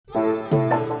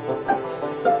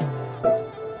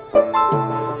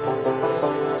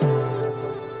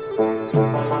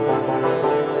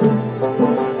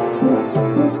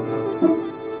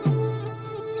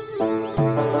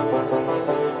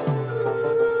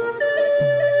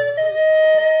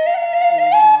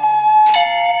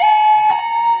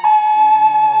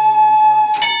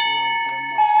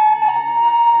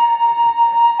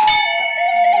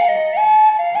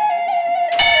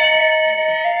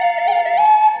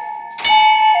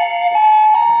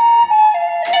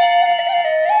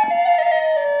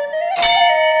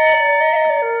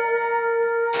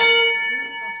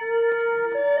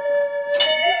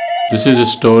This is a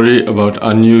story about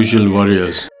unusual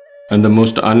warriors and the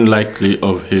most unlikely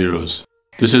of heroes.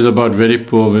 This is about very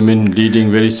poor women leading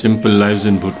very simple lives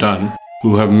in Bhutan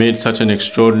who have made such an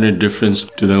extraordinary difference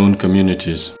to their own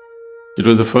communities. It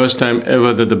was the first time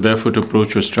ever that the barefoot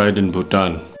approach was tried in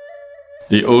Bhutan.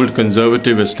 The old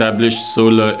conservative established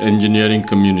solar engineering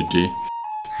community,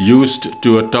 used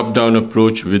to a top-down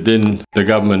approach within the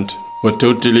government, were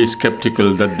totally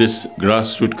skeptical that this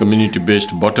grassroots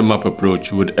community-based bottom-up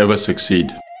approach would ever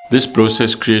succeed. This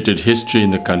process created history in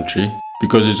the country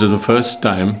because it was the first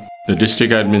time the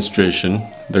district administration,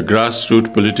 the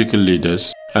grassroots political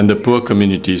leaders, and the poor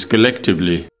communities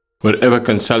collectively were ever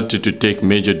consulted to take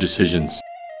major decisions.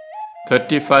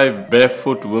 35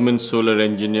 barefoot women solar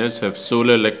engineers have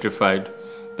solar electrified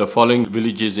the following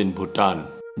villages in Bhutan: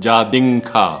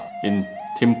 Jadingkha in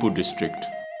Thimphu district,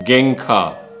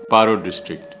 Gengkha, Paro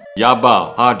district,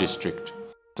 Yaba, Ha district,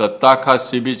 Satakha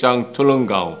Sibichang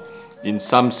Tulunggaon in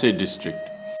Samse district,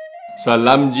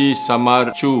 Salamji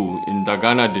Samar Chu in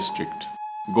Dagana district,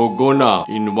 Gogona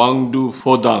in Wangdu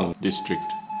Phodang district,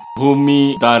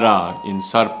 Bhumi Dara in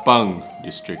Sarpang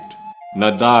district,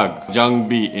 Nadag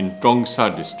Jangbi in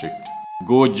Tongsa district,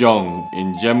 Gojong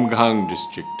in Jemgang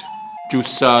district,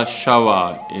 Chusa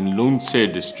Shawa in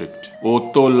Lungse district,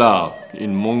 Otola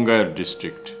in Mongar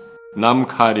district,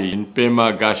 Namkhari in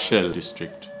Pema Gashel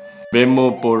district,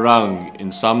 Bemo Porang in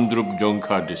Samdrup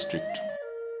Jongkha district.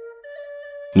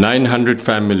 900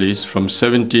 families from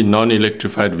 70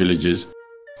 non-electrified villages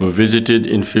were visited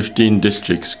in 15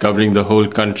 districts covering the whole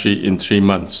country in 3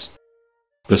 months.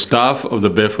 The staff of the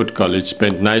Barefoot College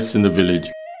spent nights in the village,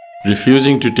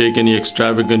 refusing to take any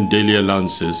extravagant daily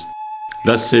allowances,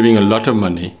 thus saving a lot of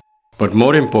money, but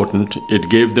more important, it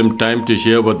gave them time to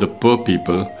hear what the poor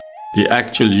people, the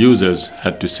actual users,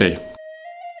 had to say.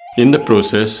 In the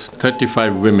process,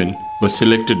 35 women were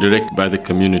selected direct by the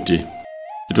community.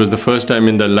 It was the first time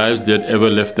in their lives they had ever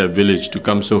left their village to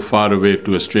come so far away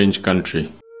to a strange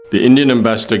country. The Indian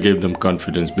ambassador gave them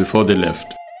confidence before they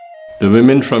left. The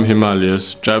women from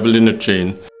Himalayas traveled in a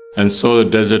train and saw the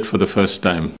desert for the first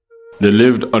time. They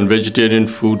lived on vegetarian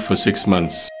food for 6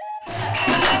 months.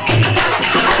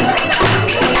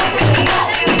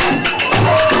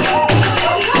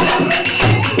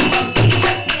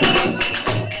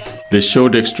 They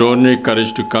showed extraordinary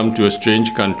courage to come to a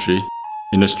strange country,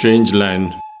 in a strange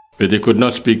land, where they could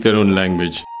not speak their own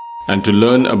language, and to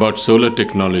learn about solar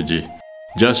technology,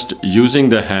 just using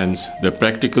their hands, their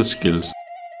practical skills,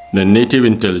 their native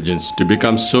intelligence to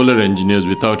become solar engineers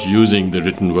without using the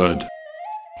written word.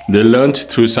 They learned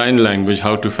through sign language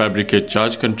how to fabricate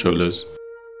charge controllers,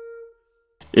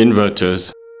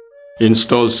 inverters,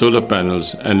 install solar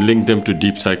panels, and link them to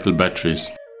deep cycle batteries.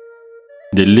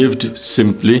 They lived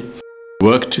simply,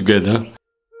 worked together,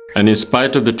 and in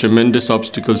spite of the tremendous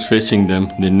obstacles facing them,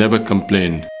 they never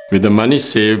complained. With the money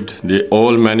saved, they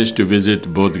all managed to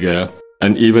visit Bodh Gaya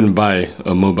and even buy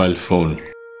a mobile phone.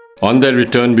 On their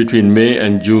return between May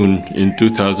and June in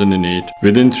 2008,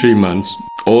 within 3 months,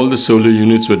 all the solar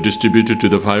units were distributed to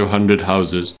the 500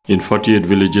 houses in 48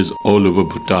 villages all over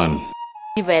Bhutan.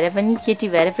 भएर पनि केटी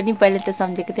भएर पनि पहिले त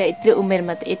सम्झेको थियो यति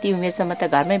उमेरमा त यति उमेरसम्म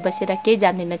त घरमै बसेर केही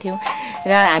जान्दैन थियौ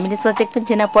र हामीले सोचेको पनि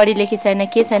थिएन पढी लेखी छैन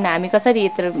के छैन हामी कसरी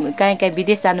यत्रो कहीँ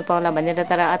विदेश जानु पाउला भनेर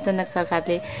तर अचानक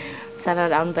सरकारले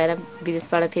आउनु भएर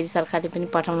विदेशबाट फेरि सरकारले पनि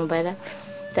पठाउनु भएर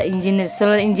त इन्जिनियर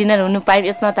सोलर इन्जिनियर हुनु पाए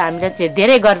यसमा त हामीलाई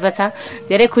धेरै गर्व छ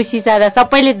धेरै खुसी छ र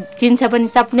सबैले चिन्छ पनि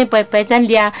सबने पहिचान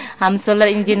लिया हम सोलर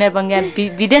इंजीनियर बन गया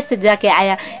विदेश से जाके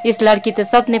आया इस लड़की तो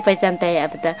सबने पहचानता है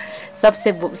अब तो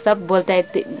सब बोलता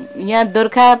है यहाँ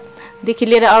दोरखा देखी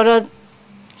ले और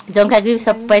जोंखा की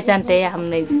सब पहचानते हैं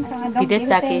हमने विदेश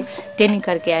जाके ट्रेनिंग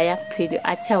करके आया फिर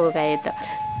अच्छा हो गया तो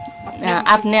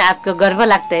आपने आपको गर्व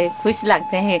लगता है खुश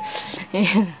लगते हैं.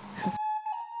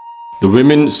 The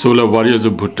women solar warriors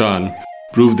of Bhutan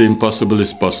proved the impossible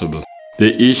is possible. They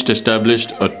each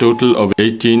established a total of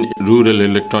 18 rural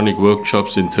electronic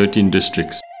workshops in 13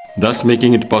 districts, thus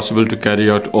making it possible to carry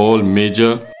out all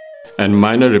major and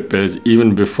minor repairs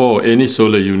even before any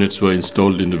solar units were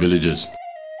installed in the villages.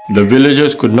 The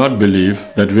villagers could not believe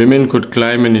that women could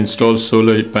climb and install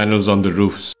solar panels on the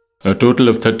roofs. A total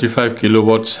of 35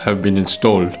 kilowatts have been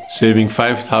installed, saving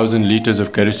 5,000 liters of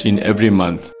kerosene every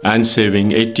month and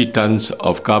saving 80 tons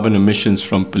of carbon emissions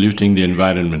from polluting the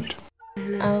environment.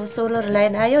 Solar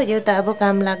line ayo yo ta abo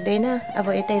kam लाग्दैन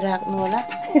अब यतै राख्नु होला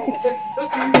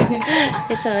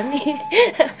यसो नि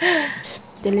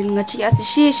Delen ngachi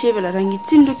asi she bela rangi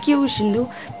tsindu kiu shindu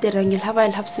te rangi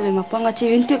habai hapsu ma panga che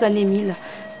yuntu ga ne mila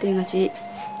te ngachi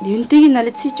윤택이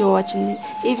날치 좋아진니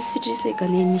ABCD세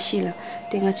가네 미시라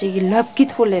내가 저기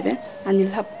랍깃 홀레베 아니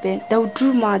랍베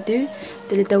다우드루 마드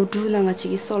델레 다우드루 나가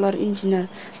저기 소lar engineer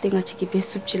내가 저기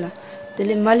베숲질라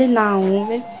델레 말레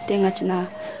나오베 내가 지나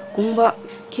공바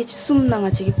케치 숨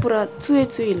나가 저기 뿌라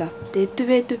쭈에쭈이라 데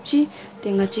뚜베 뚜지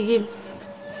내가 저기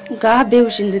가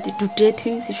배우신데 두테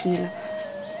튕시 슈니라.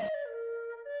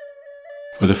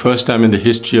 For the first time in the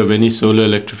history of any solar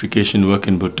electrification work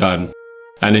in Bhutan,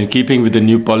 and in keeping with the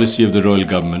new policy of the royal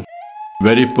government,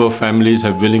 very poor families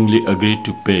have willingly agreed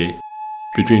to pay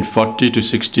between 40 to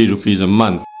 60 rupees a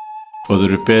month for the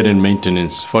repair and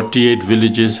maintenance. 48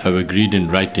 villages have agreed in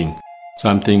writing,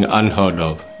 something unheard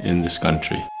of in this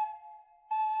country.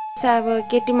 अब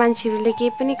केटी मान्छेहरूले केही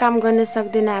पनि काम गर्न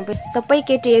सक्दैन अब सबै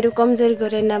केटीहरू कमजोर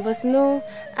गरेर नबस्नु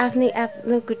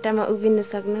आफ्नो खुट्टामा उभिन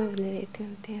सक्नु भनेर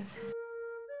थियो.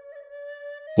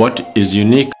 What is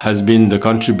unique has been the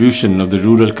contribution of the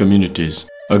rural communities,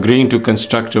 agreeing to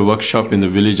construct a workshop in the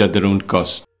village at their own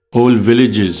cost. Whole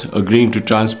villages agreeing to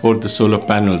transport the solar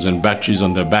panels and batteries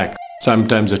on their back,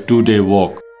 sometimes a 2-day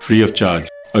walk, free of charge,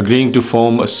 agreeing to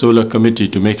form a solar committee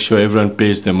to make sure everyone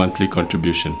pays their monthly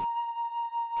contribution.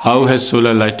 How has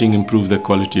solar lighting improved the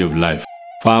quality of life?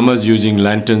 Farmers using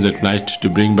lanterns at night to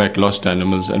bring back lost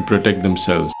animals and protect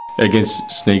themselves against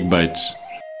snake bites.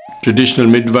 Traditional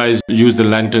midwives use the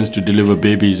lanterns to deliver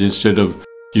babies instead of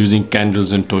using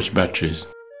candles and torch batteries.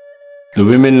 The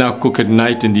women now cook at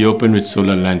night in the open with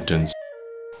solar lanterns.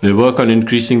 They work on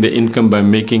increasing their income by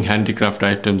making handicraft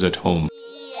items at home.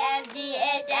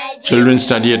 Children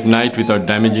study at night without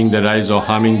damaging their eyes or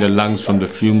harming their lungs from the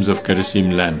fumes of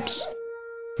kerosene lamps.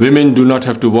 Women do not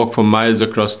have to walk for miles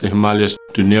across the Himalayas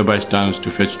to nearby towns to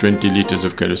fetch 20 liters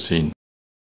of kerosene.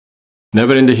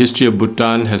 Never in the history of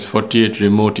Bhutan has 48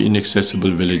 remote,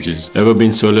 inaccessible villages ever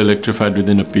been solar electrified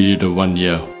within a period of 1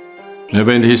 year.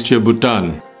 Never in the history of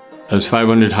Bhutan has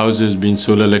 500 houses been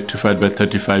solar electrified by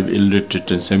 35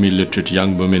 illiterate and semi-literate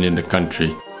young women in the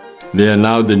country. They are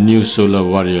now the new solar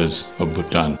warriors of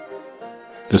Bhutan.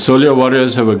 The solar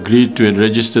warriors have agreed to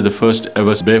register the first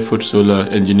ever Barefoot Solar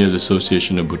Engineers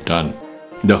Association of Bhutan.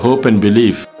 The hope and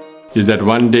belief is that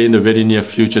one day in the very near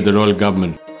future the royal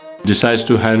government decides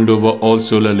to hand over all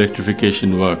solar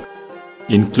electrification work,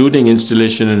 including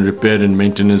installation and repair and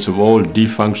maintenance of all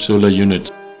defunct solar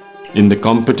units, in the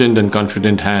competent and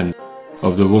confident hands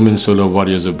of the women solar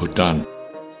warriors of Bhutan.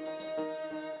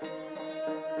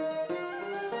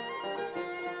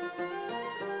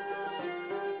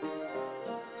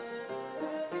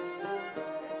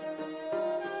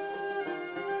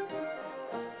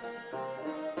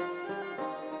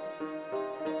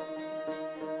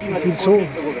 I feel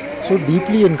so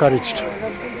deeply encouraged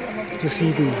to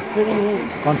see the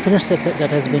confidence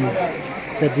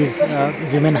that these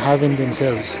women have in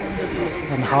themselves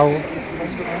and how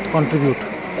contribute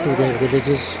to their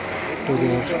villages, to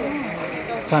their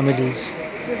families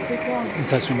in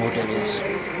such remote areas.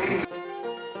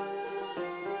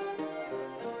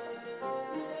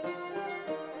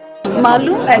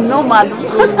 Malum and no malum.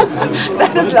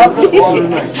 That is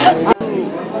lovely.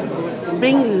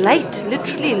 Bring light,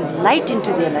 literally light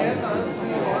into their lives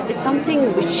is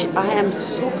something which I am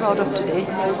so proud of today.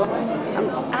 I'm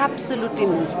absolutely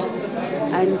moved.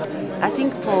 And I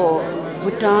think for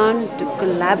Bhutan to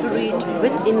collaborate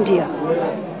with India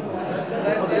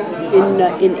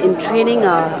in training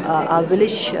our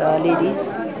village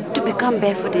ladies to become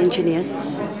barefoot engineers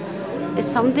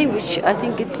is something which I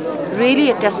think it's really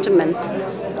a testament.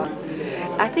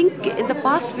 I think in the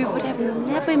past we would have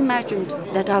never imagined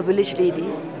that our village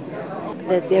ladies,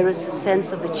 that there is the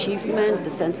sense of achievement, the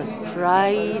sense of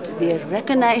pride, they are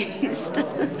recognized,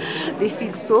 they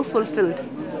feel so fulfilled.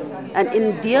 And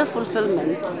in their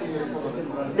fulfillment,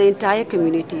 the entire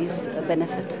communities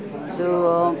benefit.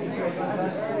 So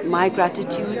my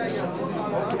gratitude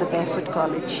to the Barefoot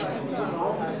College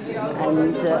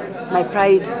and my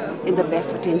pride in the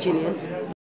Barefoot engineers.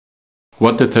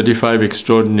 What the 35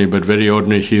 extraordinary but very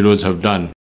ordinary heroes have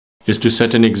done is to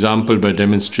set an example by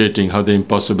demonstrating how the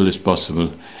impossible is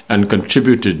possible and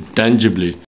contributed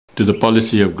tangibly to the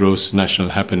policy of gross national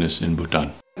happiness in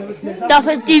Bhutan.